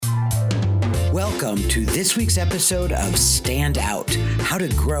Welcome to this week's episode of Stand Out, How to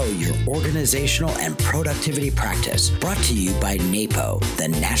Grow Your Organizational and Productivity Practice, brought to you by NAPO, the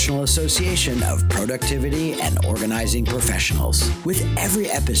National Association of Productivity and Organizing Professionals. With every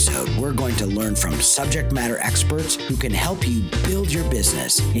episode, we're going to learn from subject matter experts who can help you build your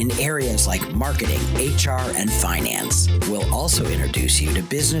business in areas like marketing, HR, and finance. We'll also introduce you to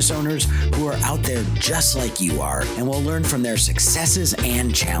business owners who are out there just like you are, and we'll learn from their successes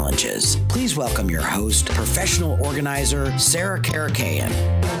and challenges. Please welcome your host, professional organizer, Sarah Karakayan.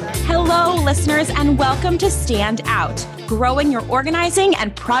 Hello, listeners, and welcome to Stand Out, Growing Your Organizing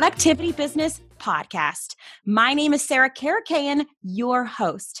and Productivity Business podcast. My name is Sarah Karakayan, your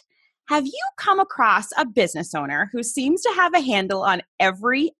host. Have you come across a business owner who seems to have a handle on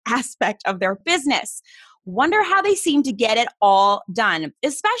every aspect of their business? Wonder how they seem to get it all done,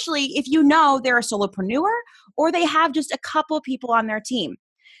 especially if you know they're a solopreneur or they have just a couple people on their team.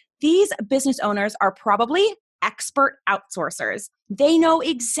 These business owners are probably expert outsourcers. They know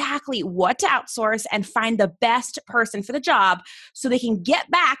exactly what to outsource and find the best person for the job so they can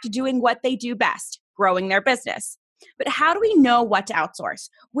get back to doing what they do best, growing their business. But how do we know what to outsource?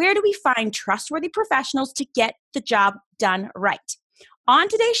 Where do we find trustworthy professionals to get the job done right? On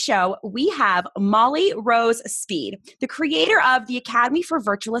today's show, we have Molly Rose Speed, the creator of the Academy for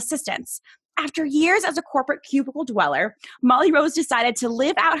Virtual Assistants. After years as a corporate cubicle dweller, Molly Rose decided to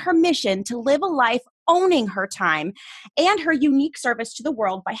live out her mission to live a life owning her time and her unique service to the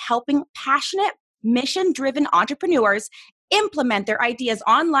world by helping passionate, mission-driven entrepreneurs implement their ideas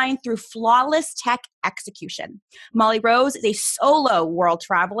online through flawless tech execution. Molly Rose is a solo world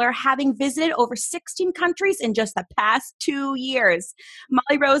traveler, having visited over 16 countries in just the past 2 years.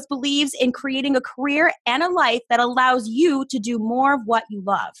 Molly Rose believes in creating a career and a life that allows you to do more of what you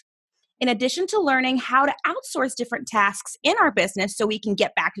love. In addition to learning how to outsource different tasks in our business so we can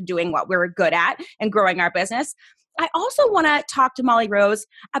get back to doing what we're good at and growing our business, I also want to talk to Molly Rose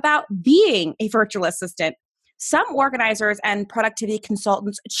about being a virtual assistant. Some organizers and productivity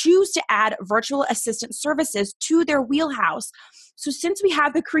consultants choose to add virtual assistant services to their wheelhouse. So since we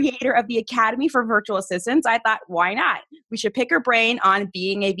have the creator of the Academy for Virtual Assistants, I thought, why not? We should pick her brain on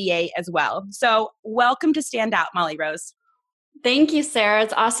being a VA as well. So welcome to Stand Out, Molly Rose. Thank you, Sarah.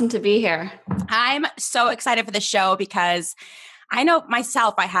 It's awesome to be here. I'm so excited for the show because I know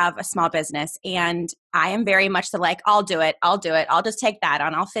myself, I have a small business and I am very much the like, I'll do it. I'll just take that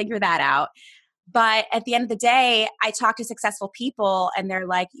on. I'll figure that out. But at the end of the day, I talk to successful people and they're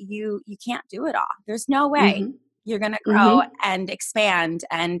like, you can't do it all. There's no way you're going to grow and expand.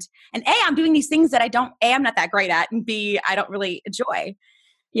 And A, I'm doing these things that I'm not that great at, and B, I don't really enjoy.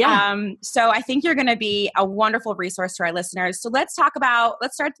 Yeah. So I think you're going to be a wonderful resource to our listeners. So let's start at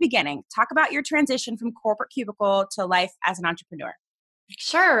the beginning. Talk about your transition from corporate cubicle to life as an entrepreneur.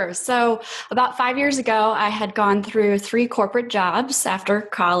 Sure. So about 5 years ago, I had gone through 3 corporate jobs after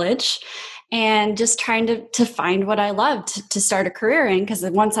college and just trying to find what I loved to start a career in, because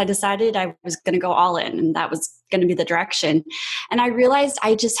once I decided I was going to go all in and that was going to be the direction. And I realized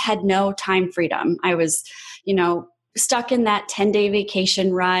I just had no time freedom. I was, stuck in that 10-day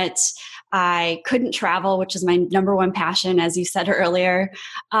vacation rut. I couldn't travel, which is my number one passion, as you said earlier.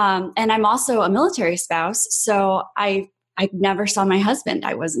 And I'm also a military spouse, so I never saw my husband.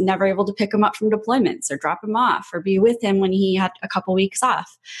 I was never able to pick him up from deployments or drop him off or be with him when he had a couple weeks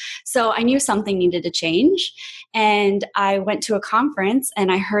off. So I knew something needed to change. And I went to a conference and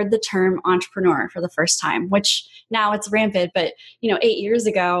I heard the term entrepreneur for the first time, which now it's rampant. But, 8 years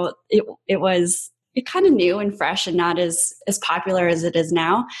ago, it was kind of new and fresh and not as popular as it is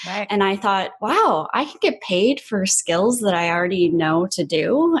now. Right. And I thought, wow, I can get paid for skills that I already know to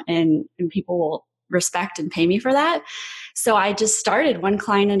do, and people will respect and pay me for that. So I just started one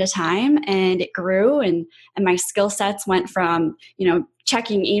client at a time, and it grew, and my skill sets went from,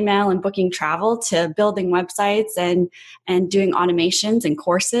 checking email and booking travel to building websites and doing automations and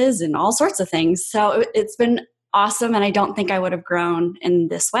courses and all sorts of things. So it's been awesome. And I don't think I would have grown in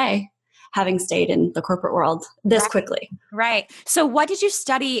this way, having stayed in the corporate world this quickly. Right. So what did you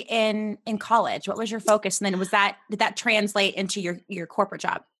study in college? What was your focus? And then did that translate into your corporate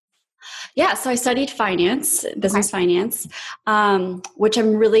job? Yeah, so I studied finance, business finance, which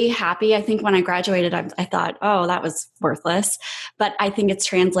I'm really happy. I think when I graduated, I thought, oh, that was worthless. But I think it's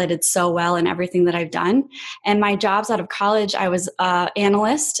translated so well in everything that I've done. And my jobs out of college, I was an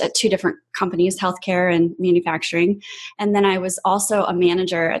analyst at 2 different companies, healthcare and manufacturing. And then I was also a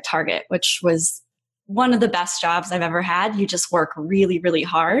manager at Target, which was one of the best jobs I've ever had. You just work really, really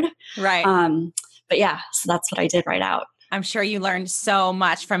hard. Right. But yeah, so that's what I did right out. I'm sure you learned so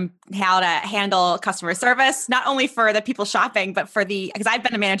much from how to handle customer service, not only for the people shopping, but because I've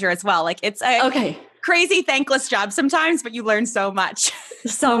been a manager as well. Like it's a crazy thankless job sometimes, but you learn so much.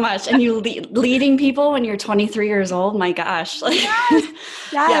 So much. And you leading people when you're 23 years old. My gosh. Yes.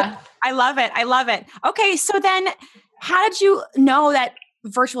 Yeah. I love it. I love it. Okay. So then how did you know that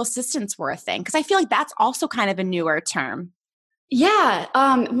virtual assistants were a thing? Because I feel like that's also kind of a newer term. Yeah.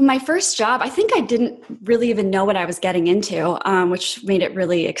 My first job, I think I didn't really even know what I was getting into, which made it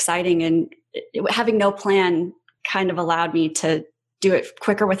really exciting. And having no plan kind of allowed me to do it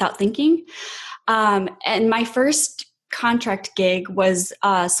quicker without thinking. And my first contract gig was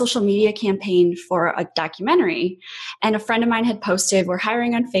a social media campaign for a documentary. And a friend of mine had posted, "We're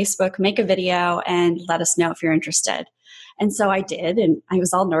hiring on Facebook, make a video and let us know if you're interested." And so I did, and I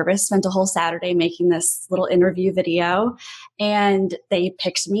was all nervous, spent a whole Saturday making this little interview video, and they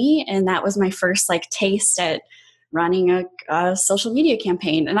picked me. And that was my first taste at running a social media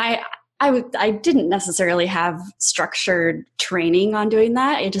campaign. And I didn't necessarily have structured training on doing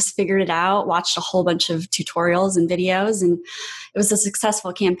that. I just figured it out, watched a whole bunch of tutorials and videos, and it was a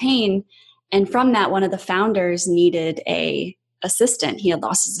successful campaign. And from that, one of the founders needed a assistant. He had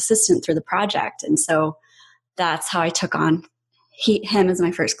lost his assistant through the project. And so that's how I took on him as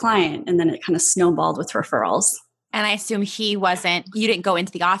my first client. And then it kind of snowballed with referrals. And I assume you didn't go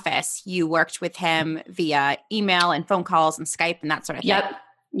into the office. You worked with him via email and phone calls and Skype and that sort of thing.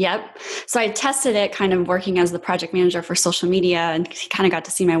 Yep. So I tested it kind of working as the project manager for social media, and he kind of got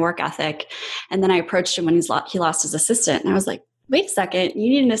to see my work ethic. And then I approached him when he lost his assistant. And I was like, "Wait a second, you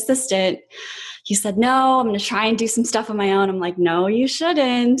need an assistant." He said, "No, I'm going to try and do some stuff on my own." I'm like, "No, you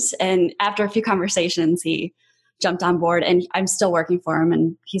shouldn't." And after a few conversations, he jumped on board, and I'm still working for him,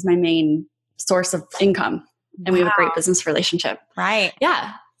 and he's my main source of income. And we have a great business relationship. Right.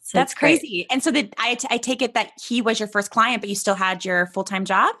 Yeah. So that's crazy. And so I take it that he was your first client, but you still had your full-time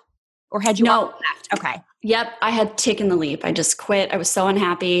job? Or had you left? Okay. Yep. I had taken the leap. I just quit. I was so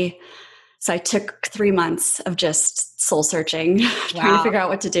unhappy. So I took 3 months of just soul searching, trying to figure out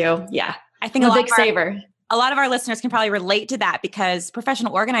what to do. Yeah. I think a lot of our listeners can probably relate to that, because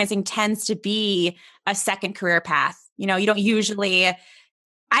professional organizing tends to be a second career path. You don't usually...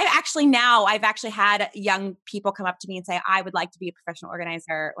 I've actually had young people come up to me and say, "I would like to be a professional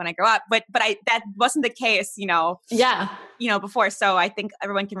organizer when I grow up." But that wasn't the case, before. So I think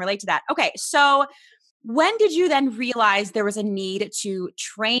everyone can relate to that. Okay. So when did you then realize there was a need to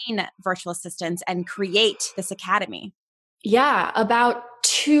train virtual assistants and create this academy? Yeah, about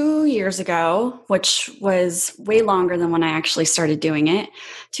 2 years ago, which was way longer than when I actually started doing it,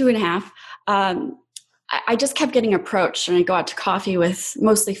 2.5. I just kept getting approached, and I go out to coffee with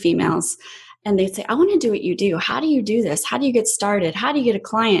mostly females, and they'd say, "I want to do what you do. How do you do this? How do you get started? How do you get a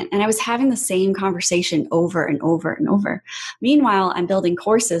client?" And I was having the same conversation over and over and over. Meanwhile, I'm building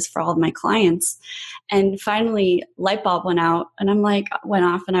courses for all of my clients. And finally, light bulb went off,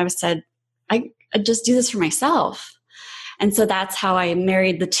 and I said, I just do this for myself. And so that's how I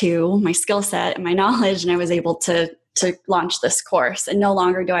married the two, my skill set and my knowledge, and I was able to launch this course. And no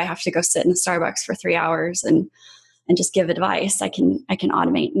longer do I have to go sit in a Starbucks for 3 hours and just give advice. I can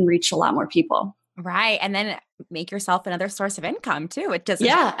automate and reach a lot more people. Right. And then make yourself another source of income too. It doesn't.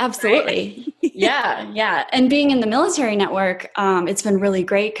 Yeah, absolutely. Right? Yeah. And being in the military network, it's been really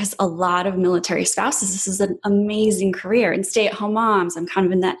great, because a lot of military spouses, this is an amazing career, and stay-at-home moms. I'm kind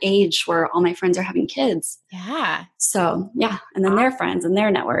of in that age where all my friends are having kids. Yeah. So yeah. And then their friends and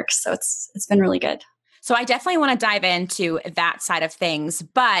their networks. So it's been really good. So I definitely want to dive into that side of things.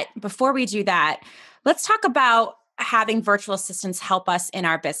 But before we do that, let's talk about having virtual assistants help us in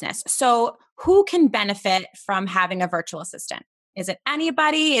our business. So who can benefit from having a virtual assistant? Is it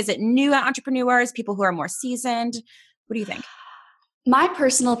anybody? Is it new entrepreneurs, people who are more seasoned? What do you think? My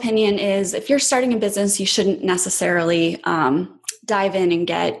personal opinion is, if you're starting a business, you shouldn't necessarily dive in and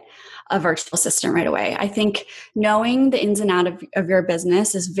get a virtual assistant right away. I think knowing the ins and outs of your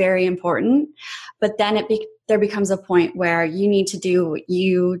business is very important, but then there becomes a point where you need to do what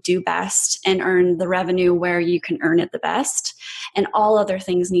you do best and earn the revenue where you can earn it the best, and all other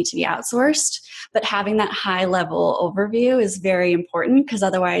things need to be outsourced. But having that high level overview is very important, because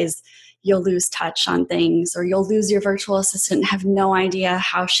otherwise you'll lose touch on things, or you'll lose your virtual assistant and have no idea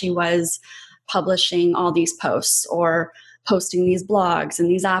how she was publishing all these posts or posting these blogs and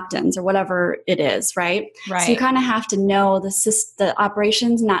these opt-ins or whatever it is, right? Right. So you kind of have to know the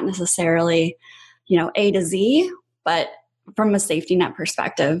operations, not necessarily, A to Z, but from a safety net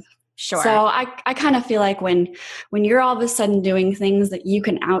perspective. Sure. So I kind of feel like when you're all of a sudden doing things that you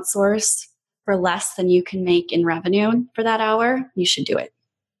can outsource for less than you can make in revenue for that hour, you should do it.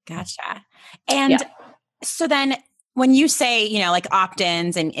 Gotcha. And so then when you say, like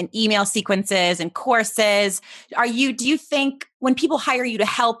opt-ins and email sequences and courses, do you think when people hire you to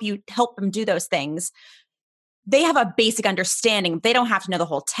help them do those things, they have a basic understanding? They don't have to know the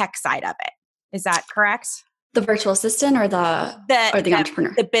whole tech side of it. Is that correct? The virtual assistant or the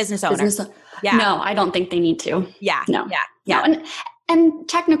entrepreneur? The business owner. Yeah. No, I don't think they need to. Yeah. No. Yeah. No. And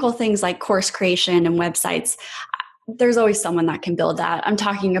technical things like course creation and websites, there's always someone that can build that. I'm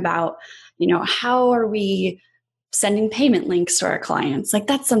talking about, how are we sending payment links to our clients? Like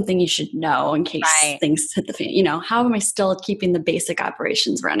that's something you should know in case things hit the fan. How am I still keeping the basic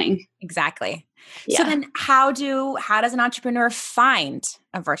operations running? Exactly. Yeah. So then how does an entrepreneur find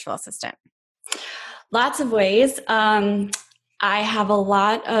a virtual assistant? Lots of ways. I have a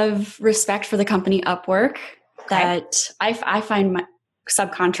lot of respect for the company Upwork that I find my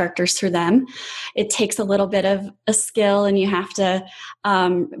subcontractors through them. It takes a little bit of a skill, and you have to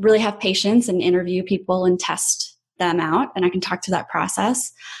really have patience and interview people and test them out. And I can talk to that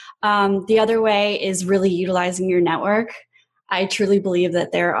process. The other way is really utilizing your network. I truly believe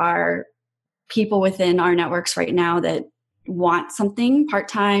that there are people within our networks right now that want something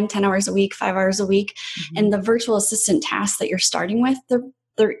part-time, 10 hours a week, 5 hours a week. Mm-hmm. And the virtual assistant tasks that you're starting with,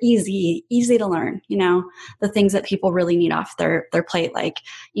 they're easy to learn. The things that people really need off their plate, like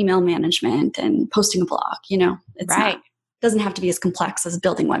email management and posting a blog, it doesn't have to be as complex as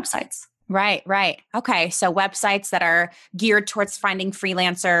building websites. Right. Okay. So websites that are geared towards finding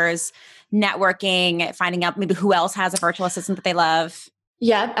freelancers, networking, finding out maybe who else has a virtual assistant that they love.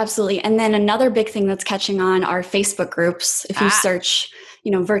 Yeah, absolutely. And then another big thing that's catching on are Facebook groups. If you search,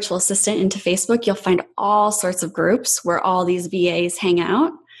 virtual assistant into Facebook, you'll find all sorts of groups where all these VAs hang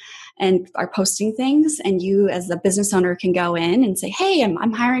out and are posting things. And you as the business owner can go in and say, hey,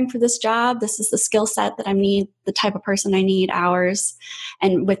 I'm hiring for this job. This is the skill set that I need, the type of person I need, hours.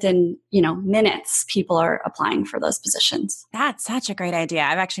 And within, minutes, people are applying for those positions. That's such a great idea.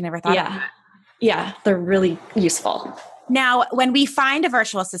 I've actually never thought of that. Yeah, they're really useful. Now, when we find a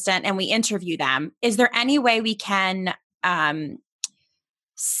virtual assistant and we interview them, is there any way we can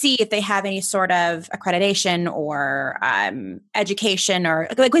see if they have any sort of accreditation or education, or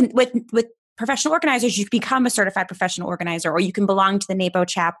like with professional organizers, you can become a certified professional organizer, or you can belong to the NAPO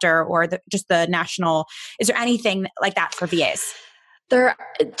chapter or just the national. Is there anything like that for VAs?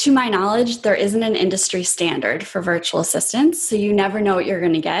 To my knowledge, there isn't an industry standard for virtual assistants, so you never know what you're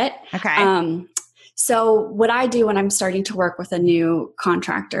going to get. Okay. So what I do when I'm starting to work with a new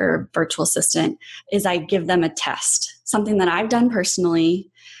contractor virtual assistant is I give them a test, something that I've done personally,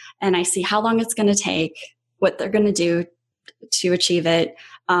 and I see how long it's going to take, what they're going to do to achieve it,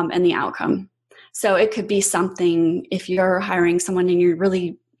 and the outcome. So it could be something, if you're hiring someone and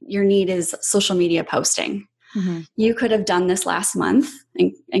your need is social media posting. Mm-hmm. You could have done this last month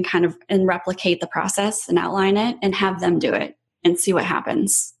and replicate the process and outline it and have them do it and see what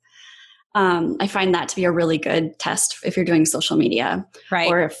happens. I find that to be a really good test if you're doing social media,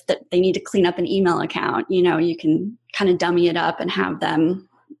 right? Or if they need to clean up an email account, you can kind of dummy it up and have them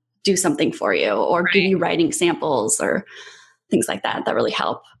do something for you, or give you writing samples or things like that really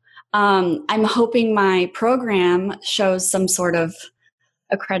help. I'm hoping my program shows some sort of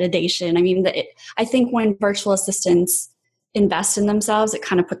accreditation. I mean, I think when virtual assistants invest in themselves, it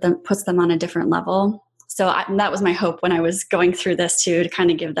kind of puts them on a different level. So that was my hope when I was going through this too, to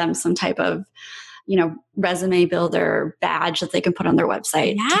kind of give them some type of, resume builder badge that they can put on their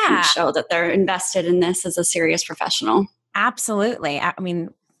website to kind of show that they're invested in this as a serious professional. Absolutely. I mean,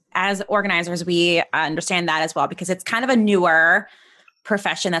 as organizers, we understand that as well, because it's kind of a newer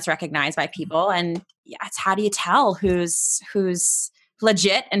profession that's recognized by people. And it's how do you tell who's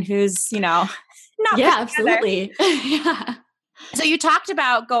legit and who's, not? Yeah, absolutely. Yeah. So you talked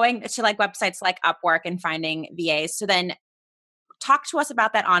about going to like websites like Upwork and finding VAs. So then talk to us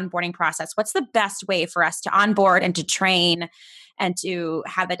about that onboarding process. What's the best way for us to onboard and to train and to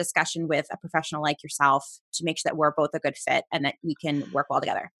have that discussion with a professional like yourself to make sure that we're both a good fit and that we can work well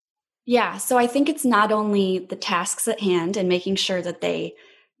together? Yeah. So I think it's not only the tasks at hand and making sure that they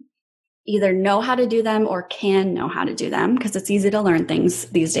either know how to do them or can know how to do them, because it's easy to learn things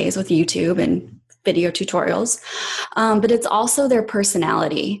these days with YouTube and video tutorials. But it's also their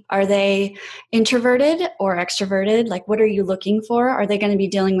personality. Are they introverted or extroverted? Like, what are you looking for? Are they going to be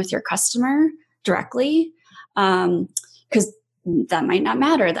dealing with your customer directly? Because that might not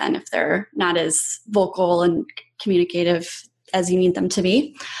matter then if they're not as vocal and communicative as you need them to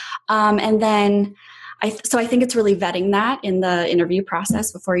be. And then I think it's really vetting that in the interview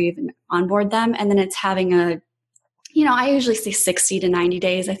process before you even onboard them. And then it's having I usually say 60 to 90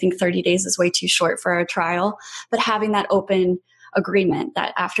 days. I think 30 days is way too short for a trial, but having that open agreement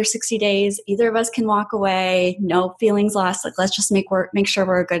that after 60 days, either of us can walk away, no feelings lost. Like, let's just make sure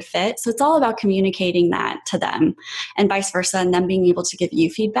we're a good fit. So it's all about communicating that to them and vice versa, and them being able to give you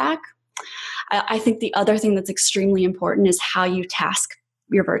feedback. I think the other thing that's extremely important is how you task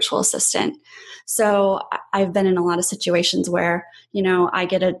your virtual assistant. So I've been in a lot of situations where,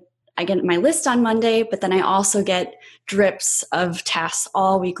 I get my list on Monday, but then I also get drips of tasks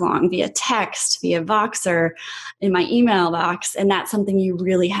all week long via text, via Voxer, in my email box. And that's something you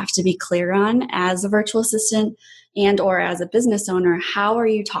really have to be clear on as a virtual assistant and or as a business owner. How are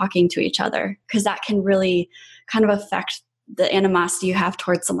you talking to each other? Because that can really kind of affect the animosity you have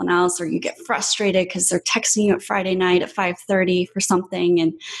towards someone else, or you get frustrated because they're texting you at Friday night at 5:30 for something.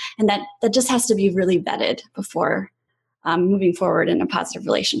 And that just has to be really vetted before moving forward in a positive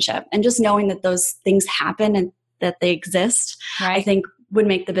relationship. And just knowing that those things happen and that they exist, right, I think would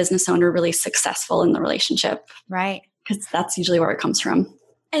make the business owner really successful in the relationship. Right. Because that's usually where it comes from.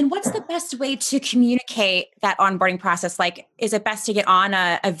 And what's the best way to communicate that onboarding process? Like, is it best to get on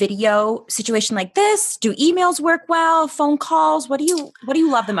a video situation like this? Do emails work well? Phone calls? What do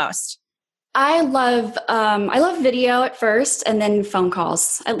you love the most? I love video at first, and then phone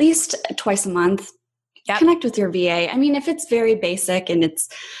calls at least twice a month. Yep. Connect with your VA. I mean, if it's very basic and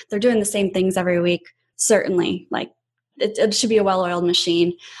they're doing the same things every week, certainly, like it should be a well-oiled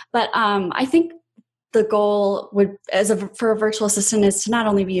machine. But I think the goal for a virtual assistant is to not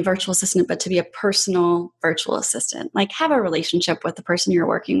only be a virtual assistant, but to be a personal virtual assistant. Like, have a relationship with the person you're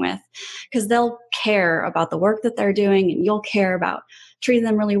working with, because they'll care about the work that they're doing, and you'll care about treating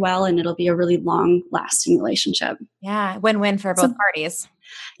them really well, and it'll be a really long-lasting relationship. Yeah, win-win for both parties.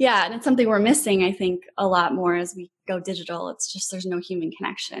 Yeah, and it's something we're missing, I think, a lot more as we go digital. It's just there's no human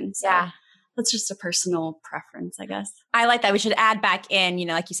connection. So. Yeah. That's just a personal preference, I guess. I like that. We should add back in,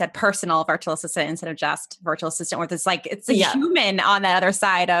 like you said, personal virtual assistant instead of just virtual assistant, where it's a human on the other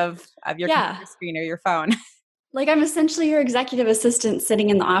side of your computer screen or your phone. Like, I'm essentially your executive assistant sitting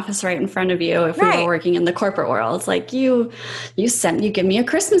in the office right in front of you if we were working in the corporate world. It's like you give me a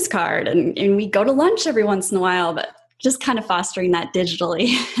Christmas card and we go to lunch every once in a while, but just kind of fostering that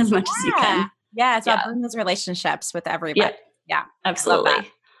digitally as much as you can. Yeah, it's about building those relationships with everybody. Yeah,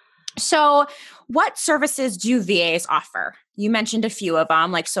 absolutely. So what services do VAs offer? You mentioned a few of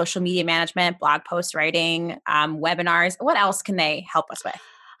them, like social media management, blog post writing, webinars. What else can they help us with?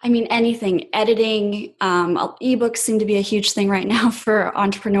 I mean, anything. Editing, ebooks seem to be a huge thing right now for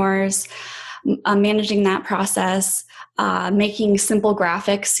entrepreneurs. Managing that process, making simple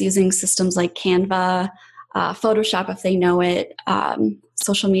graphics using systems like Canva, Photoshop if they know it,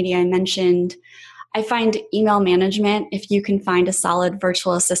 social media I mentioned. I find email management, if you can find a solid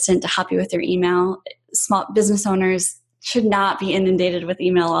virtual assistant to help you with your email, small business owners should not be inundated with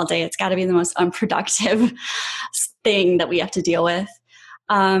email all day. It's got to be the most unproductive thing that we have to deal with.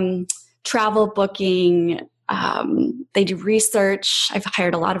 Travel booking, they do research. I've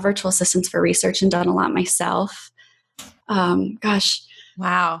hired a lot of virtual assistants for research and done a lot myself.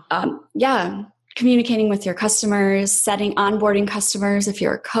 Wow. Yeah. Communicating with your customers, onboarding customers. If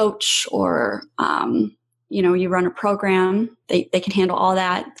you're a coach or, you run a program, they can handle all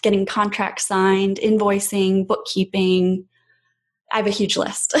that. Getting contracts signed, invoicing, bookkeeping. I have a huge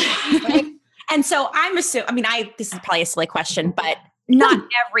list. Right? And so I'm assuming, this is probably a silly question, but not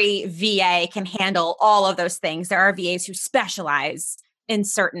every VA can handle all of those things. There are VAs who specialize in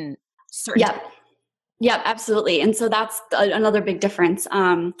certain. Yep, absolutely. And so that's another big difference.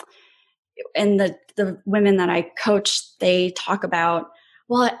 And the women that I coach, they talk about,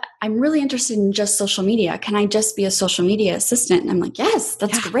 well, I'm really interested in just social media. Can I just be a social media assistant? And I'm like, yes,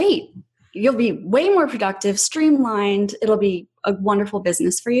 that's great. You'll be way more productive, streamlined. It'll be a wonderful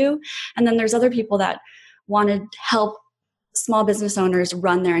business for you. And then there's other people that want to help small business owners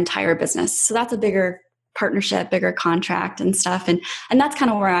run their entire business. So that's a bigger partnership, bigger contract and stuff. And that's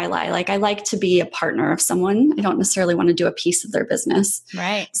kind of where I lie. Like, I like to be a partner of someone. I don't necessarily want to do a piece of their business.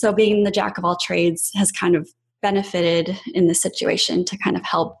 Right. So being the jack of all trades has kind of benefited in this situation to kind of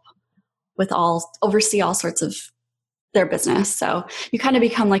help oversee all sorts of their business. So you kind of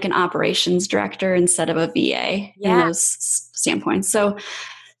become like an operations director instead of a VA in those standpoints. So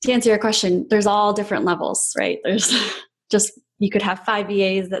to answer your question, there's all different levels, right? There's you could have 5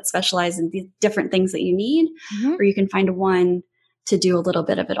 VAs that specialize in the different things that you need, or you can find one to do a little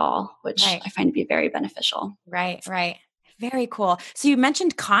bit of it all, which I find to be very beneficial. Right. Very cool. So you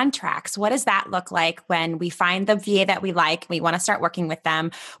mentioned contracts. What does that look like when we find the VA that we like, we want to start working with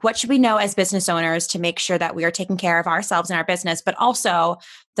them? What should we know as business owners to make sure that we are taking care of ourselves and our business, but also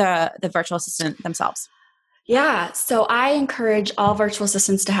the virtual assistant themselves? Yeah. So I encourage all virtual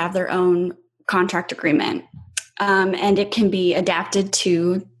assistants to have their own contract agreement. and it can be adapted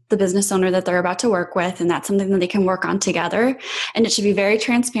to the business owner that they're about to work with. And that's something that they can work on together. And it should be very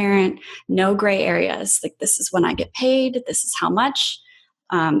transparent, no gray areas. Like, this is when I get paid. This is how much.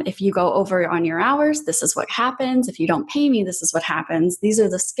 If you go over on your hours, this is what happens. If you don't pay me, this is what happens. These are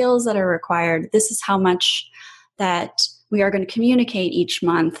the skills that are required. This is how much that we are going to communicate each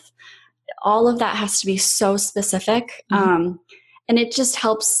month. All of that has to be so specific. And it just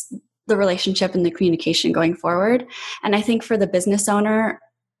helps the relationship and the communication going forward. And I think for the business owner,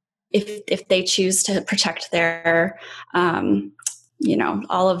 if they choose to protect their,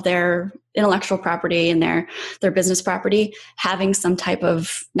 all of their intellectual property and their business property, having some type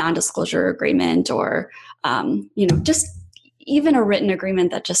of non-disclosure agreement or, just even a written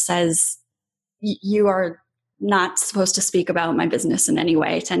agreement that just says you are not supposed to speak about my business in any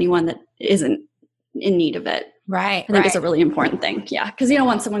way to anyone that isn't in need of it. Right. I think it's a really important thing. Yeah. Because you don't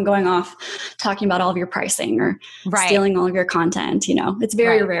want someone going off talking about all of your pricing or stealing all of your content. It's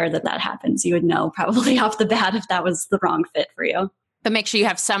very rare that happens. You would know probably off the bat if that was the wrong fit for you. But make sure you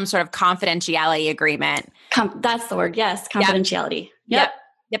have some sort of confidentiality agreement. That's the word. Yes. Confidentiality. Yep.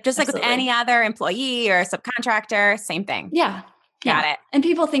 Just like with any other employee or subcontractor, same thing. Yeah. Got it. And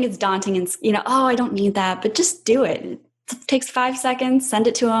people think it's daunting and, I don't need that, but just do it. It takes 5 seconds, send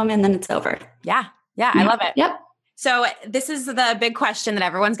it to them, and then it's over. Yeah. I love it. Yep. So this is the big question that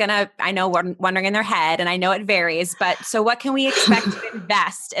everyone's wondering in their head, and I know it varies, but so what can we expect to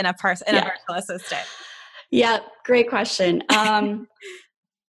invest in a virtual assistant? Yeah, great question.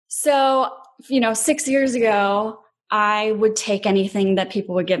 So, 6 years ago, I would take anything that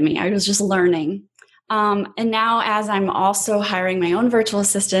people would give me. I was just learning. And now, as I'm also hiring my own virtual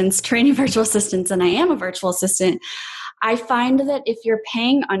assistants, training virtual assistants, and I am a virtual assistant, I find that if you're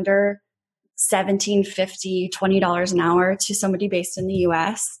paying under $17.50, $20 an hour to somebody based in the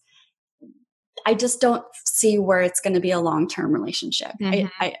US, I just don't see where it's going to be a long-term relationship.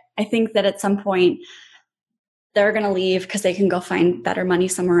 I think that at some point they're going to leave because they can go find better money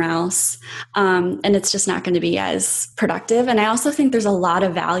somewhere else. And it's just not going to be as productive. And I also think there's a lot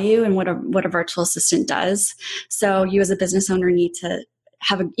of value in what a virtual assistant does. So you as a business owner need to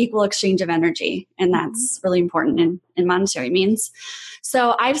have an equal exchange of energy. And that's really important in monetary means.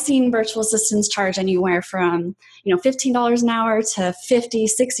 So I've seen virtual assistants charge anywhere from, $15 an hour to $50,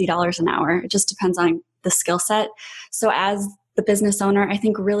 $60 an hour. It just depends on the skill set. So as the business owner, I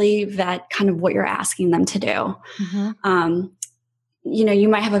think really vet kind of what you're asking them to do. You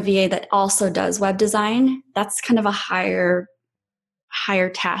might have a VA that also does web design. That's kind of a higher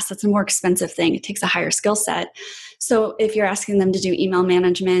task. That's a more expensive thing. It takes a higher skill set. So if you're asking them to do email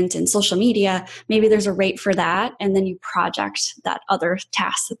management and social media, maybe there's a rate for that. And then you project that other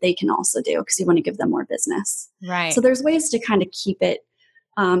task that they can also do because you want to give them more business. Right. So there's ways to kind of keep it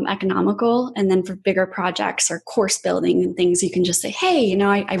economical. And then for bigger projects or course building and things, you can just say, hey,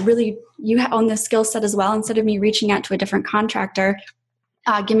 you own this skill set as well. Instead of me reaching out to a different contractor,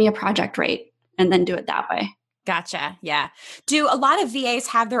 give me a project rate and then do it that way. Gotcha. Yeah. Do a lot of VAs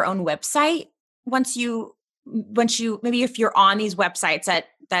have their own website once you maybe if you're on these websites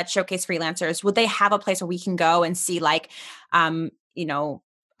that showcase freelancers, would they have a place where we can go and see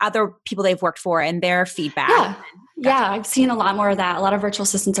other people they've worked for and their feedback? Yeah. Yeah. I've seen a lot more of that. A lot of virtual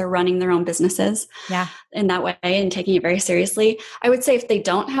assistants are running their own businesses in that way and taking it very seriously. I would say if they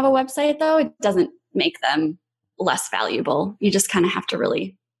don't have a website though, it doesn't make them less valuable. You just kind of have to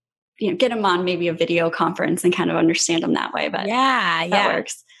really get them on maybe a video conference and kind of understand them that way. But that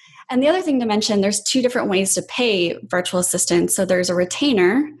works. And the other thing to mention, there's 2 different ways to pay virtual assistants. So there's a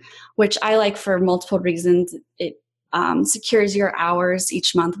retainer, which I like for multiple reasons. It secures your hours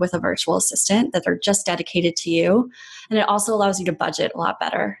each month with a virtual assistant that are just dedicated to you. And it also allows you to budget a lot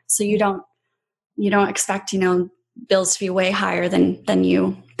better. So you don't expect, bills to be way higher than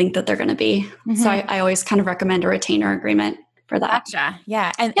you think that they're going to be. So I always kind of recommend a retainer agreement for that. Gotcha.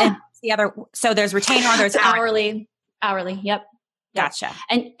 Yeah. And the other, so there's retainer, there's hourly. Yep. Gotcha.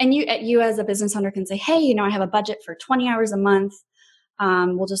 And you as a business owner can say, hey, I have a budget for 20 hours a month.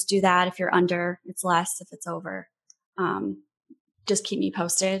 We'll just do that. If you're under, it's less. If it's over, just keep me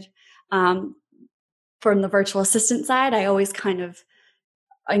posted. From the virtual assistant side, I always kind of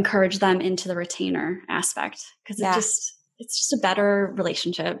encourage them into the retainer aspect because it's just a better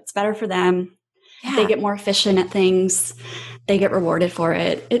relationship. It's better for them. Yeah. They get more efficient at things. They get rewarded for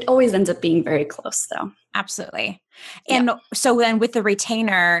it. It always ends up being very close though. Absolutely. And so then with the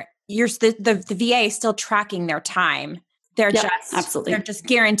retainer, the VA is still tracking their time. They're just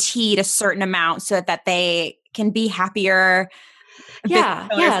guaranteed a certain amount so that they can be happier.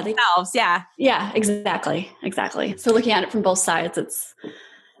 Themselves. Yeah, exactly. So looking at it from both sides,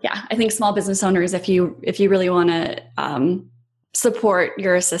 Yeah, I think small business owners, if you really want to support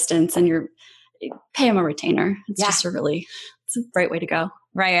your assistants and pay them a retainer, it's just it's a great way to go.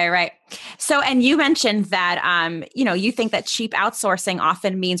 Right. So, and you mentioned that, you think that cheap outsourcing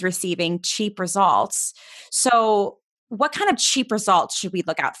often means receiving cheap results. So what kind of cheap results should we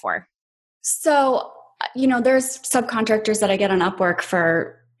look out for? So, there's subcontractors that I get on Upwork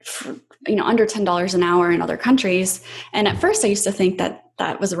for under $10 an hour in other countries. And at first I used to think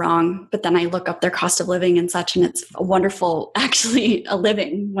that was wrong, but then I look up their cost of living and such, and it's a wonderful, actually, a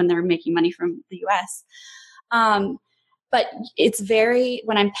living when they're making money from the US. But it's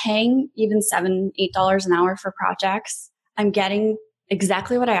when I'm paying even $7, $8 an hour for projects, I'm getting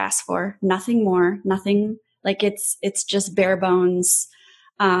exactly what I asked for, nothing more, nothing like it's just bare bones.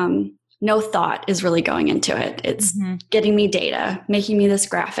 No thought is really going into it. It's getting me data, making me this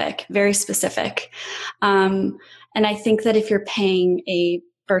graphic, very specific. And I think that if you're paying a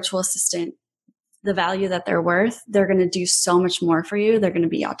virtual assistant the value that they're worth, they're going to do so much more for you. They're going to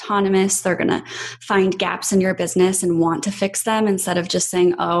be autonomous. They're going to find gaps in your business and want to fix them instead of just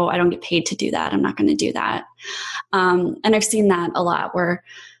saying, oh, I don't get paid to do that. I'm not going to do that. And I've seen that a lot where,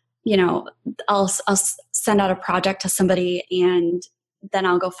 I'll send out a project to somebody and then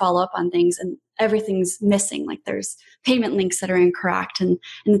I'll go follow up on things and everything's missing. Like there's payment links that are incorrect. And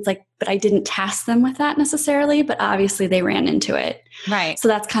it's like, but I didn't task them with that necessarily, but obviously they ran into it. Right. So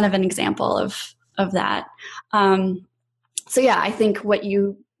that's kind of an example of that. So yeah, I think what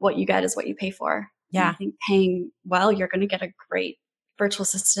you get is what you pay for. Yeah. And I think paying well, you're going to get a great virtual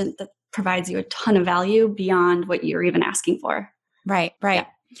assistant that provides you a ton of value beyond what you're even asking for. Right. Yeah.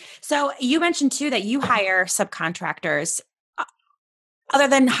 So you mentioned too that you hire subcontractors. Other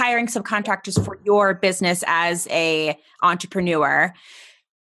than hiring subcontractors for your business as a entrepreneur,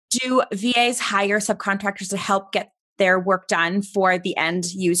 do VAs hire subcontractors to help get their work done for the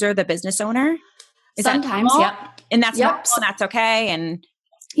end user, the business owner? Sometimes, yep. And that's normal, and that's okay. And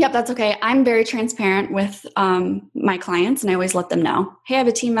yep, that's okay. I'm very transparent with my clients, and I always let them know, hey, I have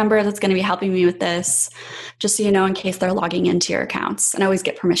a team member that's going to be helping me with this, just so you know, in case they're logging into your accounts. And I always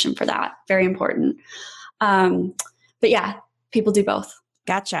get permission for that. Very important. But yeah, people do both.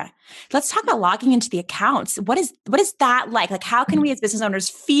 Gotcha. Let's talk about logging into the accounts. What is that like? Like, how can we as business owners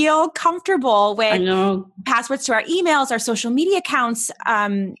feel comfortable with passwords to our emails, our social media accounts,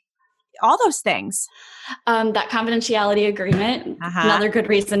 all those things? That confidentiality agreement, another good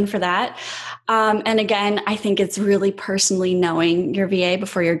reason for that. And again, I think it's really personally knowing your VA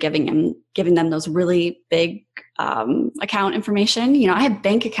before you're giving them those really big account information. I have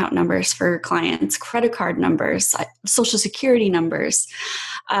bank account numbers for clients, credit card numbers, social security numbers,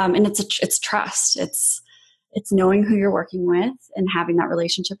 and it's trust. It's knowing who you're working with and having that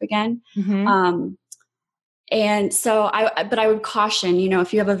relationship again. And so I would caution,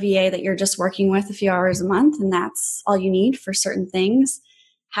 if you have a VA that you're just working with a few hours a month and that's all you need for certain things,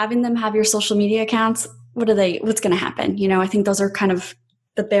 having them have your social media accounts, what's going to happen? I think those are kind of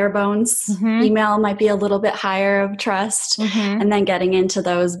the bare bones. Email might be a little bit higher of trust. And then getting into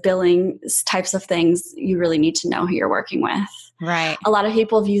those billing types of things, you really need to know who you're working with. Right. A lot of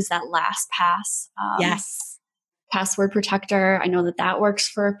people have used that LastPass. Yes. Password protector. I know that works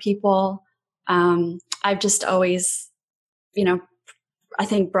for people. I've just always, I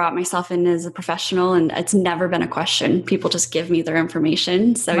think brought myself in as a professional, and it's never been a question. People just give me their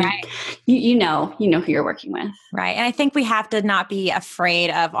information. So you know who you're working with. Right. And I think we have to not be afraid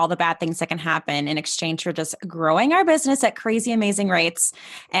of all the bad things that can happen in exchange for just growing our business at crazy, amazing rates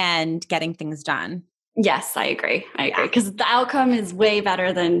and getting things done. Yes, I agree. Because the outcome is way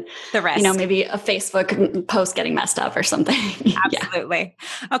better than the rest. Maybe a Facebook post getting messed up or something. Absolutely.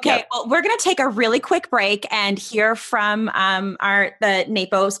 Okay. Well, we're going to take a really quick break and hear from the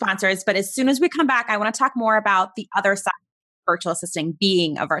NAPO sponsors. But as soon as we come back, I want to talk more about the other side of virtual assisting,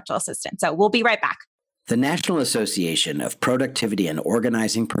 being a virtual assistant. So we'll be right back. The National Association of Productivity and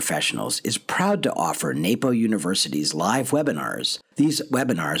Organizing Professionals is proud to offer NAPO University's live webinars. These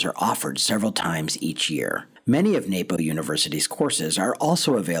webinars are offered several times each year. Many of NAPO University's courses are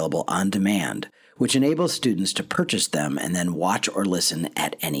also available on demand, which enables students to purchase them and then watch or listen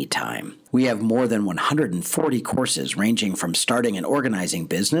at any time. We have more than 140 courses ranging from starting and organizing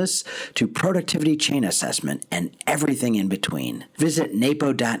business to productivity chain assessment and everything in between. Visit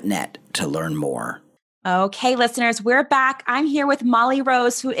napo.net to learn more. Okay, listeners, we're back. I'm here with Molly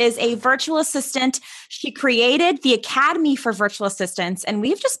Rose, who is a virtual assistant. She created the Academy for Virtual Assistants, and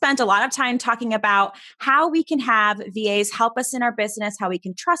we've just spent a lot of time talking about how we can have VAs help us in our business, how we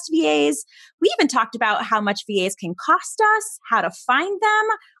can trust VAs. We even talked about how much VAs can cost us, how to find them,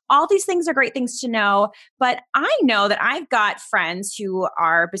 all these things are great things to know. But I know that I've got friends who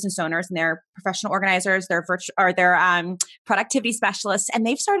are business owners and they're professional organizers, they're productivity specialists, and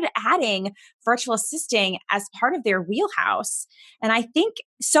they've started adding virtual assisting as part of their wheelhouse. And I think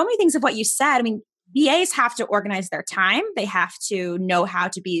so many things of what you said, I mean, VAs have to organize their time. They have to know how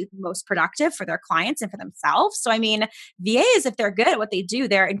to be most productive for their clients and for themselves. So, I mean, VAs, if they're good at what they do,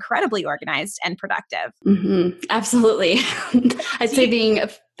 they're incredibly organized and productive. Mm-hmm. Absolutely. I'd say being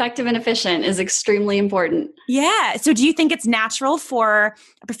effective and efficient is extremely important. Yeah. So do you think it's natural for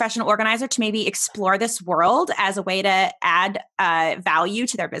a professional organizer to maybe explore this world as a way to add value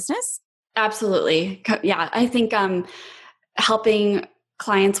to their business? Absolutely. Yeah. I think helping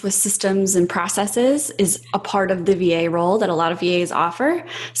clients with systems and processes is a part of the VA role that a lot of VAs offer.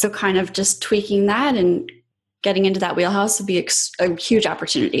 So kind of just tweaking that and getting into that wheelhouse would be a huge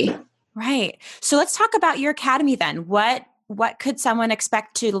opportunity. Right. So let's talk about your academy then. What could someone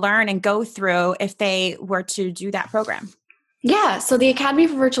expect to learn and go through if they were to do that program? Yeah. So the Academy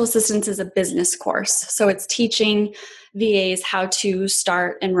for Virtual Assistants is a business course. So it's teaching VAs how to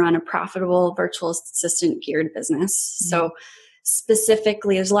start and run a profitable virtual assistant geared business. Mm-hmm. So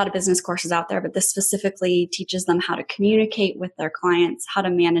specifically, there's a lot of business courses out there, but this specifically teaches them how to communicate with their clients, how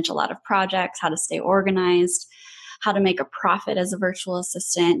to manage a lot of projects, how to stay organized, how to make a profit as a virtual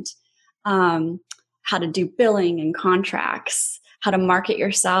assistant, how to do billing and contracts, how to market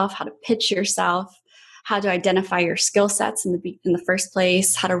yourself, how to pitch yourself, how to identify your skill sets in the first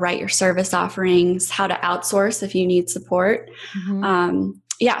place, how to write your service offerings, how to outsource if you need support. Mm-hmm.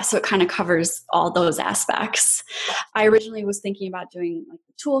 So it kind of covers all those aspects. I originally was thinking about doing like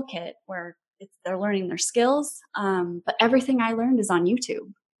the toolkit where they're learning their skills, but everything I learned is on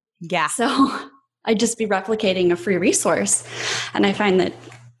YouTube. Yeah. So I'd just be replicating a free resource, and I find that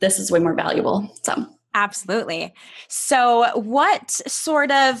this is way more valuable. So absolutely. So what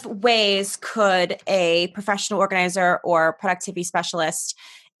sort of ways could a professional organizer or productivity specialist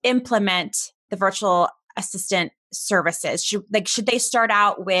implement the virtual assistant services? Should they start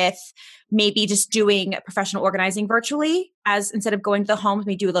out with maybe just doing professional organizing virtually, as instead of going to the homes,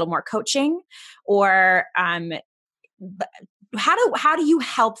 maybe do a little more coaching? Or how do you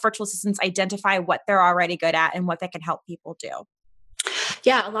help virtual assistants identify what they're already good at and what they can help people do?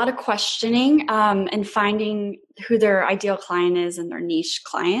 Yeah, a lot of questioning and finding who their ideal client is and their niche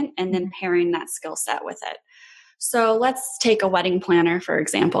client, and then pairing that skill set with it. So let's take a wedding planner, for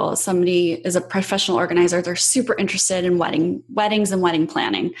example. Somebody is a professional organizer. They're super interested in weddings and wedding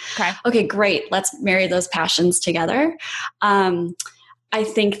planning. Okay, great. Let's marry those passions together. I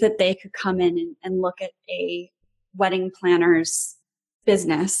think that they could come in and look at a wedding planner's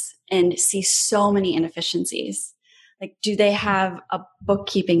business and see so many inefficiencies. Like, do they have a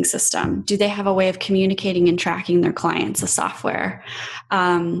bookkeeping system? Do they have a way of communicating and tracking their clients, a software?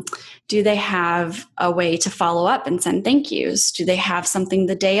 Do they have a way to follow up and send thank yous? Do they have something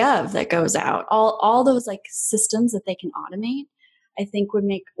the day of that goes out? All those like systems that they can automate, I think would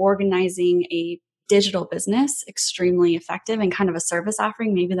make organizing a digital business extremely effective and kind of a service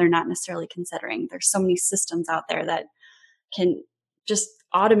offering maybe they're not necessarily considering. There's so many systems out there that can just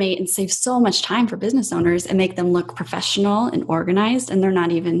automate and save so much time for business owners and make them look professional and organized, and they're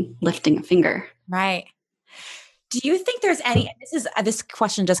not even lifting a finger. Right. Do you think there's any, this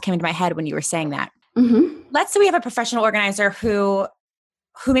question just came into my head when you were saying that. Mm-hmm. Let's say we have a professional organizer who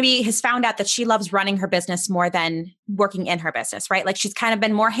maybe has found out that she loves running her business more than working in her business, right? Like she's kind of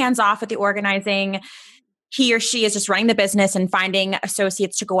been more hands-off with the organizing. He or she is just running the business and finding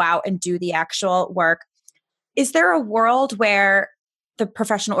associates to go out and do the actual work. Is there a world where the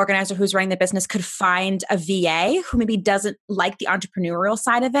professional organizer who's running the business could find a VA who maybe doesn't like the entrepreneurial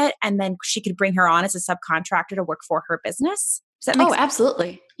side of it, and then she could bring her on as a subcontractor to work for her business? Does that make sense?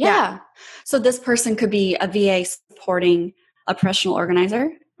 Absolutely. Yeah. So this person could be a VA supporting a professional organizer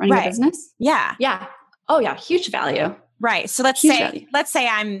running a business? Yeah. Yeah. Oh yeah. Huge value. Right. So let's say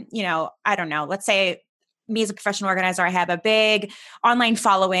I'm, I don't know, let's say me as a professional organizer, I have a big online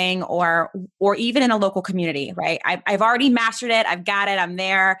following or even in a local community, right? I've already mastered it. I've got it. I'm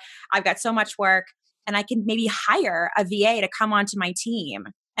there. I've got so much work, and I can maybe hire a VA to come onto my team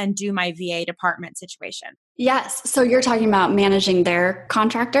and do my VA department situation. Yes. So you're talking about managing their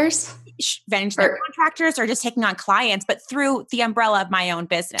contractors? Managing their contractors or just taking on clients, but through the umbrella of my own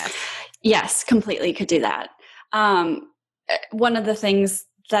business. Yes, completely could do that. One of the things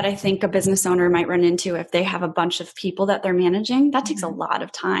that I think a business owner might run into if they have a bunch of people that they're managing, that takes a lot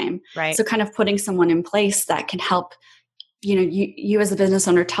of time. Right. So kind of putting someone in place that can help, you as a business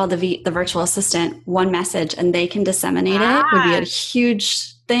owner tell the virtual assistant one message and they can disseminate it would be a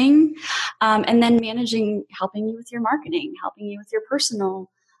huge thing. And then helping you with your marketing, helping you with your personal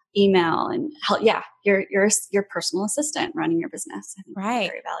email and help. Yeah. Your personal assistant running your business. I think right.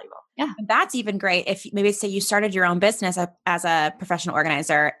 very valuable. Yeah. And that's even great. If maybe say you started your own business as a professional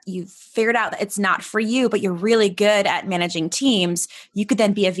organizer, you figured out that it's not for you, but you're really good at managing teams. You could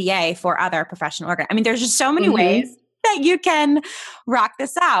then be a VA for other professional organizers. I mean, there's just so many ways that you can rock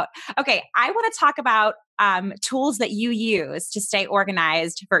this out. Okay. I want to talk about tools that you use to stay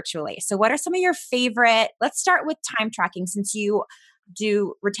organized virtually. So what are some of your favorite, let's start with time tracking since you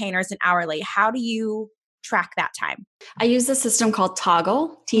do retainers and hourly. How do you track that time? I use a system called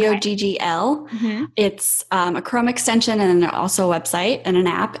Toggl, Toggl. Mm-hmm. It's a Chrome extension and also a website and an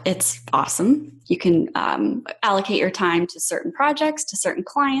app. It's awesome. You can allocate your time to certain projects, to certain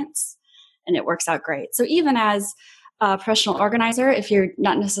clients, and it works out great. So even as a professional organizer, if you're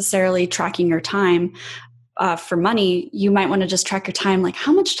not necessarily tracking your time for money, you might want to just track your time. Like,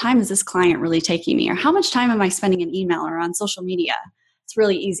 how much time is this client really taking me? Or how much time am I spending in email or on social media? It's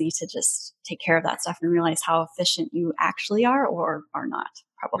really easy to just take care of that stuff and realize how efficient you actually are or are not,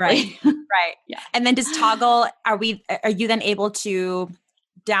 probably. Right. Right. Yeah. And then does Toggl, are you then able to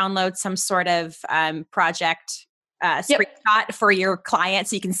download some sort of project screenshot for your client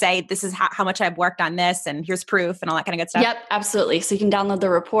so you can say, this is how much I've worked on this and here's proof and all that kind of good stuff? Yep, absolutely. So you can download the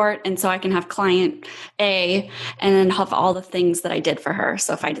report, and so I can have client A and then have all the things that I did for her.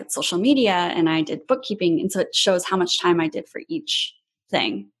 So if I did social media and I did bookkeeping, and so it shows how much time I did for each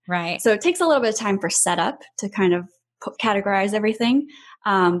thing. Right. So it takes a little bit of time for setup to kind of categorize everything.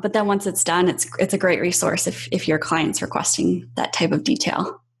 But then once it's done, it's a great resource if your client's requesting that type of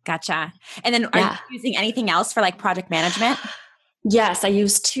detail. Gotcha. And then are you using anything else for like project management? Yes, I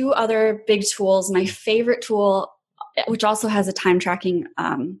use 2 other big tools. My favorite tool, which also has a time tracking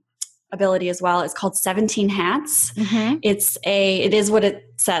ability as well, is called 17 Hats. Mm-hmm. It is what it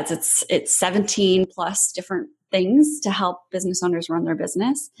says. It's 17 plus different things to help business owners run their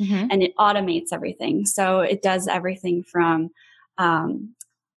business, and it automates everything. So it does everything from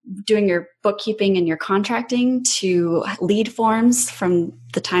doing your bookkeeping and your contracting to lead forms from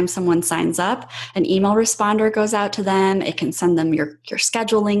the time someone signs up. An email responder goes out to them. It can send them your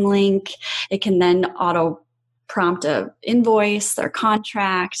scheduling link. It can then auto prompt a invoice, their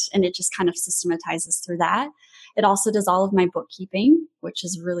contract, and it just kind of systematizes through that. It also does all of my bookkeeping, which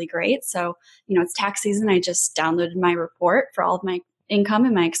is really great. So, it's tax season. I just downloaded my report for all of my income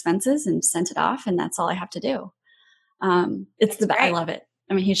and my expenses and sent it off, and that's all I have to do. I love it.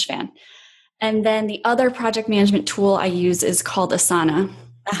 I'm a huge fan. And then the other project management tool I use is called Asana.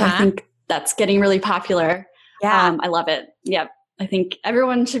 So I think that's getting really popular. Yeah. I love it. Yep. I think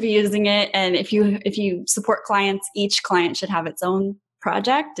everyone should be using it. And if you support clients, each client should have its own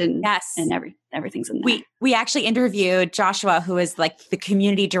project and everything's in there. We actually interviewed Joshua, who is like the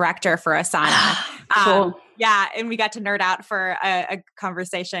community director for Asana. Cool. Yeah. And we got to nerd out for a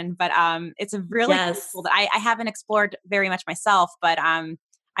conversation, but it's a really cool tool that I haven't explored very much myself, but I'm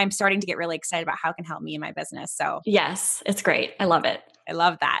starting to get really excited about how it can help me in my business. So yes, it's great. I love it. I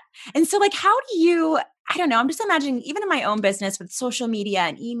love that. And so like, how do you, I don't know, I'm just imagining even in my own business with social media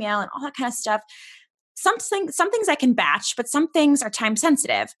and email and all that kind of stuff, some things I can batch, but some things are time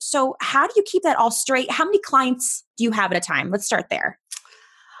sensitive. So how do you keep that all straight? How many clients do you have at a time? Let's start there.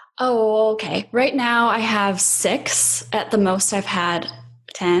 Oh, okay. Right now I have 6. At the most I've had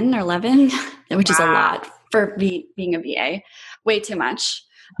 10 or 11, which is a lot for being a VA. Way too much.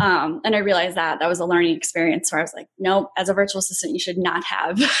 And I realized that was a learning experience where I was like, nope, as a virtual assistant, you should not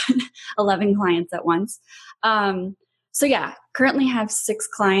have 11 clients at once. So yeah, currently have 6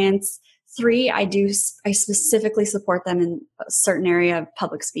 clients. 3, I specifically support them in a certain area of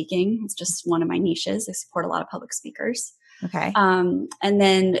public speaking. It's just one of my niches. I support a lot of public speakers. Okay. And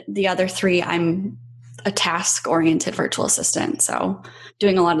then the other 3, I'm a task-oriented virtual assistant. So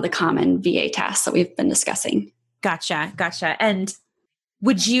doing a lot of the common VA tasks that we've been discussing. Gotcha. And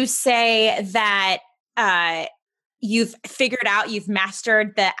would you say that you've figured out, you've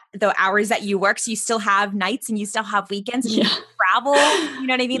mastered the hours that you work, so you still have nights and you still have weekends and you travel? You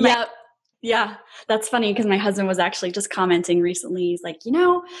know what I mean? Yep. Yeah, that's funny because my husband was actually just commenting recently. He's like,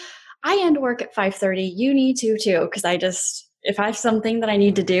 I end work at 5:30. You need to too, because if I have something that I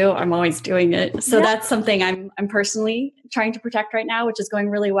need to do, I'm always doing it. So that's something I'm personally trying to protect right now, which is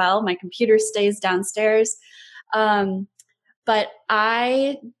going really well. My computer stays downstairs, but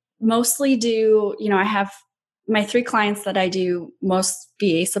I mostly do. I have my 3 clients that I do most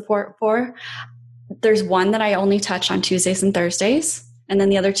VA support for. There's one that I only touch on Tuesdays and Thursdays. And then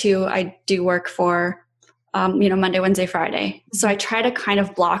the other 2 I do work for, Monday, Wednesday, Friday. So I try to kind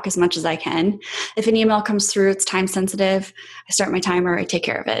of block as much as I can. If an email comes through, it's time sensitive. I start my timer, I take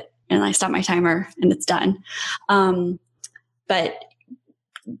care of it. And I stop my timer and it's done. But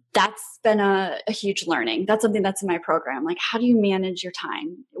that's been a huge learning. That's something that's in my program. Like, how do you manage your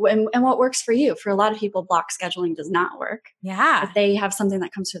time and what works for you? For a lot of people, block scheduling does not work. Yeah. If they have something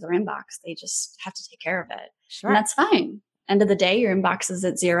that comes through their inbox, they just have to take care of it. Sure. And that's fine. End of the day, your inbox is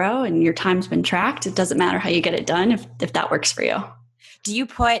at 0 and your time's been tracked. It doesn't matter how you get it done if that works for you. Do you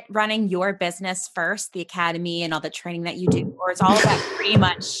put running your business first, the academy and all the training that you do, or is all of that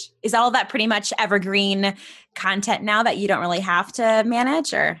pretty much evergreen content now that you don't really have to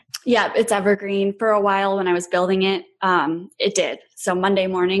manage? Or yeah, it's evergreen. For a while when I was building it, it did. So Monday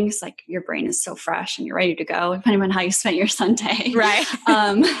mornings, like your brain is so fresh and you're ready to go, depending on how you spent your Sunday. right.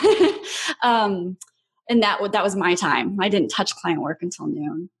 And that was my time. I didn't touch client work until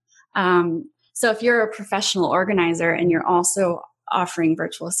noon. So if you're a professional organizer and you're also offering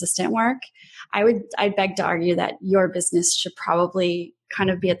virtual assistant work, I'd beg to argue that your business should probably kind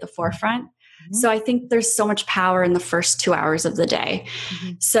of be at the forefront. Mm-hmm. So I think there's so much power in the first 2 hours of the day.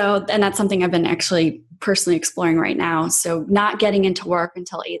 Mm-hmm. So, and that's something I've been actually personally exploring right now. So not getting into work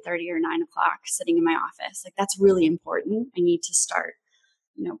until 8:30 or 9 o'clock, sitting in my office, like that's really important. I need to start,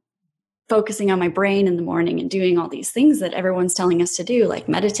 focusing on my brain in the morning and doing all these things that everyone's telling us to do, like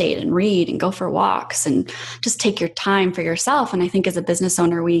meditate and read and go for walks and just take your time for yourself. And I think as a business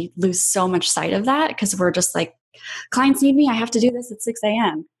owner, we lose so much sight of that because we're just like, clients need me. I have to do this at 6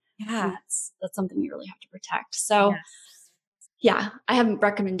 a.m. Yeah. That's something you really have to protect. So yeah, I have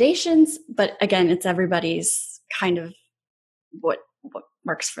recommendations, but again, it's everybody's kind of what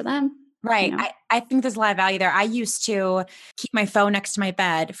works for them. Right. I think there's a lot of value there. I used to keep my phone next to my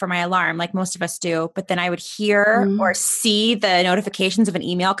bed for my alarm, like most of us do, but then I would hear or see the notifications of an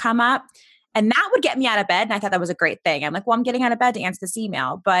email come up, and that would get me out of bed. And I thought that was a great thing. I'm like, well, I'm getting out of bed to answer this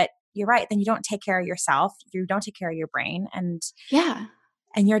email, but you're right. Then you don't take care of yourself. You don't take care of your brain. And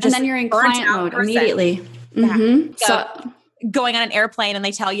you're just, and then you're in client mode immediately. Yeah. Mm-hmm. So going on an airplane and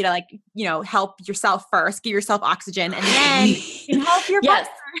they tell you to help yourself first, give yourself oxygen, and then you can help your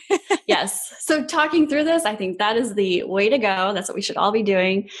partner. Yes. So talking through this, I think that is the way to go. That's what we should all be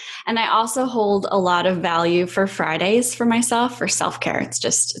doing. And I also hold a lot of value for Fridays for myself, for self-care.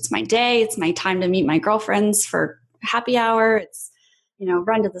 It's my day. It's my time to meet my girlfriends for happy hour. It's,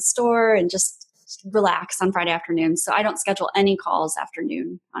 run to the store and just relax on Friday afternoon. So I don't schedule any calls after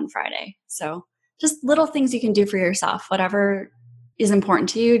noon on Friday. So just little things you can do for yourself, whatever is important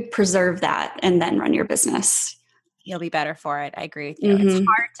to you, preserve that and then run your business. You'll be better for it. I agree with you. Mm-hmm. It's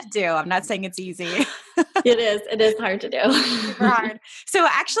hard to do. I'm not saying it's easy. It is. It is hard to do. Super hard. So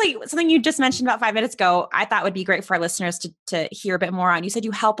actually, something you just mentioned about 5 minutes ago, I thought would be great for our listeners to hear a bit more on. You said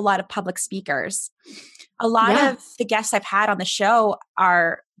you help a lot of public speakers. A lot of the guests I've had on the show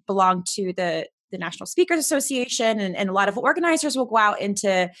belong to the National Speakers Association, and a lot of organizers will go out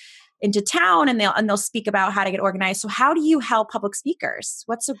into town and they'll speak about how to get organized. So how do you help public speakers?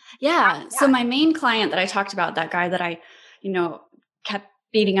 So my main client that I talked about, that guy that I, kept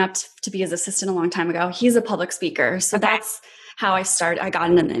beating up to be his assistant a long time ago, he's a public speaker. So that's how I started. I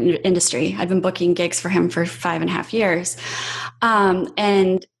got into the industry. I've been booking gigs for him for 5.5 years.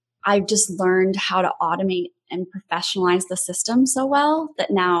 And I've just learned how to automate and professionalize the system so well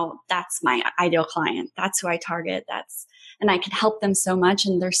that now that's my ideal client. That's who I target. And I can help them so much.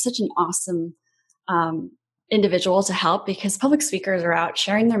 And they're such an awesome individual to help because public speakers are out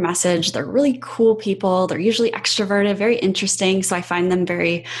sharing their message. They're really cool people. They're usually extroverted, very interesting. So I find them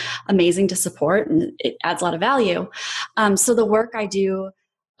very amazing to support, and it adds a lot of value. So the work I do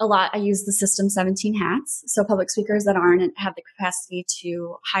a lot, I use the system 17 hats. So public speakers that aren't have the capacity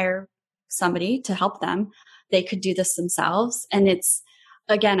to hire somebody to help them, they could do this themselves. And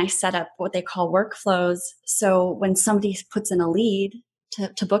again, I set up what they call workflows. So when somebody puts in a lead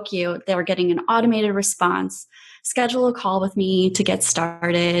to book you, they're getting an automated response. Schedule a call with me to get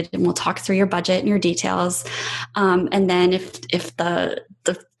started, and we'll talk through your budget and your details. And then if the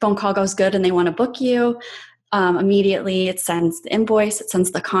phone call goes good and they want to book you, immediately it sends the invoice, it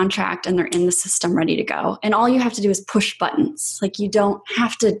sends the contract, and they're in the system ready to go. And all you have to do is push buttons. Like, you don't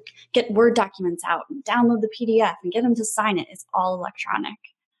have to get Word documents out and download the PDF and get them to sign it. It's all electronic.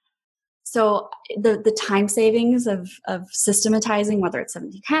 So the time savings of systematizing, whether it's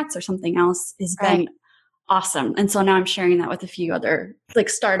 17 hats or something else, has been awesome. And so now I'm sharing that with a few other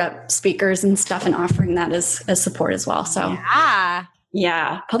startup speakers and stuff, and offering that as support as well. So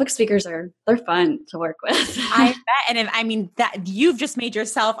yeah, public speakers they're fun to work with. I bet. And I mean that you've just made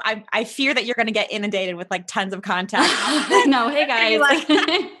yourself, I fear that you're going to get inundated with tons of contacts. No, hey guys,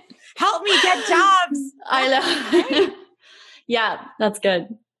 help me get jobs. I know. Yeah, that's good.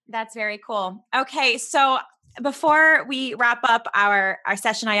 That's very cool. Okay. So before we wrap up our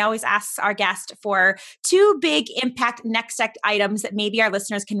session, I always ask our guest for 2 big impact next step items that maybe our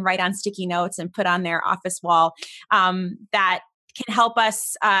listeners can write on sticky notes and put on their office wall that can help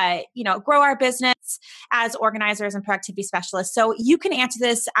us, grow our business as organizers and productivity specialists. So you can answer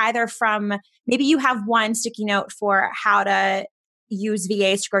this either from, maybe you have one sticky note for how to use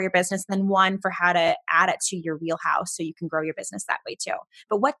VAs to grow your business, and then one for how to add it to your wheelhouse so you can grow your business that way too.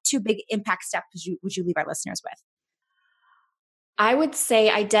 But what 2 big impact steps would you leave our listeners with? I would say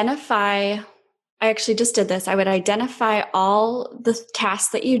I actually just did this. I would identify all the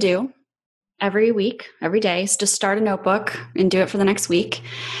tasks that you do every week, every day. So just start a notebook and do it for the next week.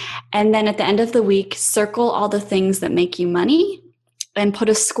 And then at the end of the week, circle all the things that make you money and put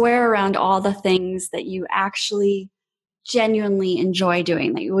a square around all the things that you actually genuinely enjoy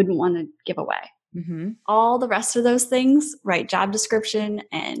doing that you wouldn't want to give away. Mm-hmm. All the rest of those things, write job description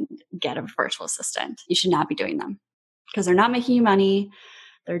and get a virtual assistant. You should not be doing them because they're not making you money.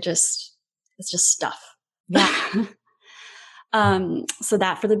 It's just stuff. Yeah. So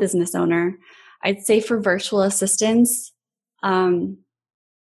that for the business owner. I'd say for virtual assistants,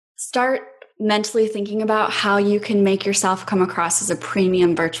 start mentally thinking about how you can make yourself come across as a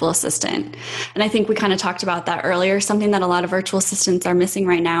premium virtual assistant. And I think we kind of talked about that earlier. Something that a lot of virtual assistants are missing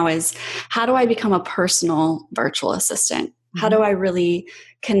right now is, how do I become a personal virtual assistant? Mm-hmm. How do I really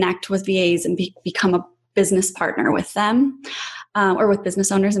connect with VAs and become a business partner with them, or with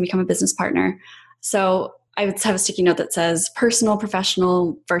business owners and become a business partner? So I would have a sticky note that says personal,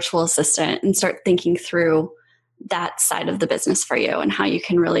 professional, virtual assistant, and start thinking through that side of the business for you and how you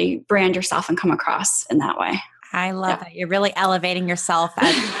can really brand yourself and come across in that way. I love that. You're really elevating yourself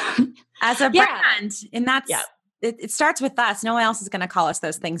as a brand. And that's, it starts with us. No one else is going to call us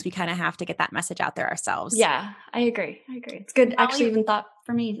those things. We kind of have to get that message out there ourselves. Yeah, I agree. It's good. Actually, even thought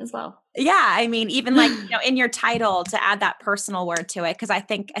for me as well. Yeah. I mean, even like, in your title to add that personal word to it. Cause I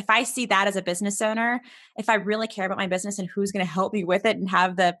think if I see that as a business owner, if I really care about my business and who's going to help me with it and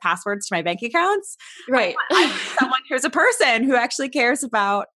have the passwords to my bank accounts, right? I'm someone who's a person who actually cares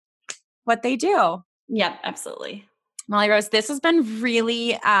about what they do. Yep, absolutely. Molly Rose, this has been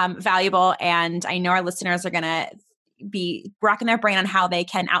really valuable. And I know our listeners are going to be rocking their brain on how they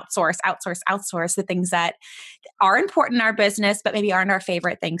can outsource the things that are important in our business, but maybe aren't our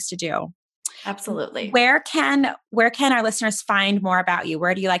favorite things to do. Absolutely. Where can our listeners find more about you?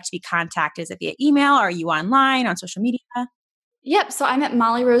 Where do you like to be contacted? Is it via email? Are you online on social media? Yep. So I'm at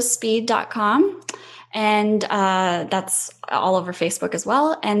mollyrosespeed.com. And that's all over Facebook as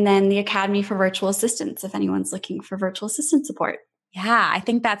well. And then the Academy for Virtual Assistants, if anyone's looking for virtual assistant support. Yeah, I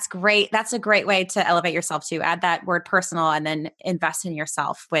think that's great. That's a great way to elevate yourself too. Add that word personal and then invest in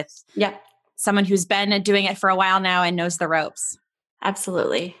yourself with someone who's been doing it for a while now and knows the ropes.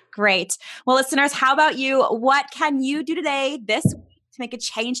 Absolutely. Great. Well, listeners, how about you? What can you do today, this week, to make a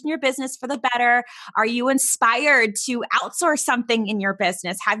change in your business for the better? Are you inspired to outsource something in your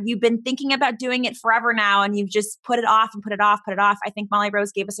business? Have you been thinking about doing it forever now and you've just put it off? I think Molly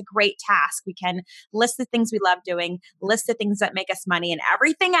Rose gave us a great task. We can list the things we love doing, list the things that make us money, and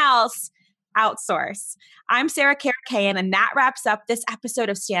everything else outsource. I'm Sarah Karakayan, and that wraps up this episode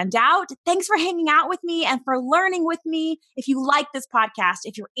of Stand Out. Thanks for hanging out with me and for learning with me. If you like this podcast,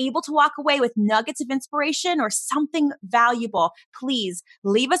 if you're able to walk away with nuggets of inspiration or something valuable, please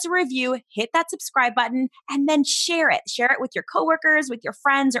leave us a review, hit that subscribe button, and then share it. Share it with your coworkers, with your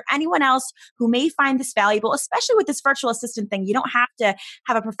friends, or anyone else who may find this valuable, especially with this virtual assistant thing. You don't have to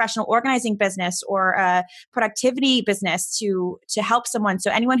have a professional organizing business or a productivity business to help someone.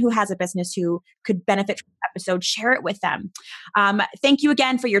 So anyone who has a business who could benefit from this episode, share it with them. Thank you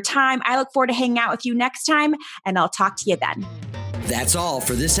again for your time. I look forward to hanging out with you next time, and I'll talk to you then. That's all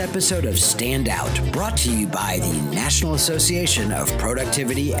for this episode of Stand Out, brought to you by the National Association of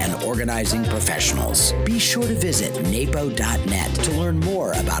Productivity and Organizing Professionals. Be sure to visit napo.net to learn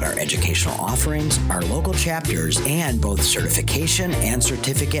more about our educational offerings, our local chapters, and both certification and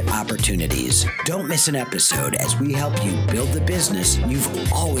certificate opportunities. Don't miss an episode as we help you build the business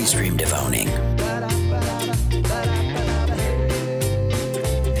you've always dreamed of owning.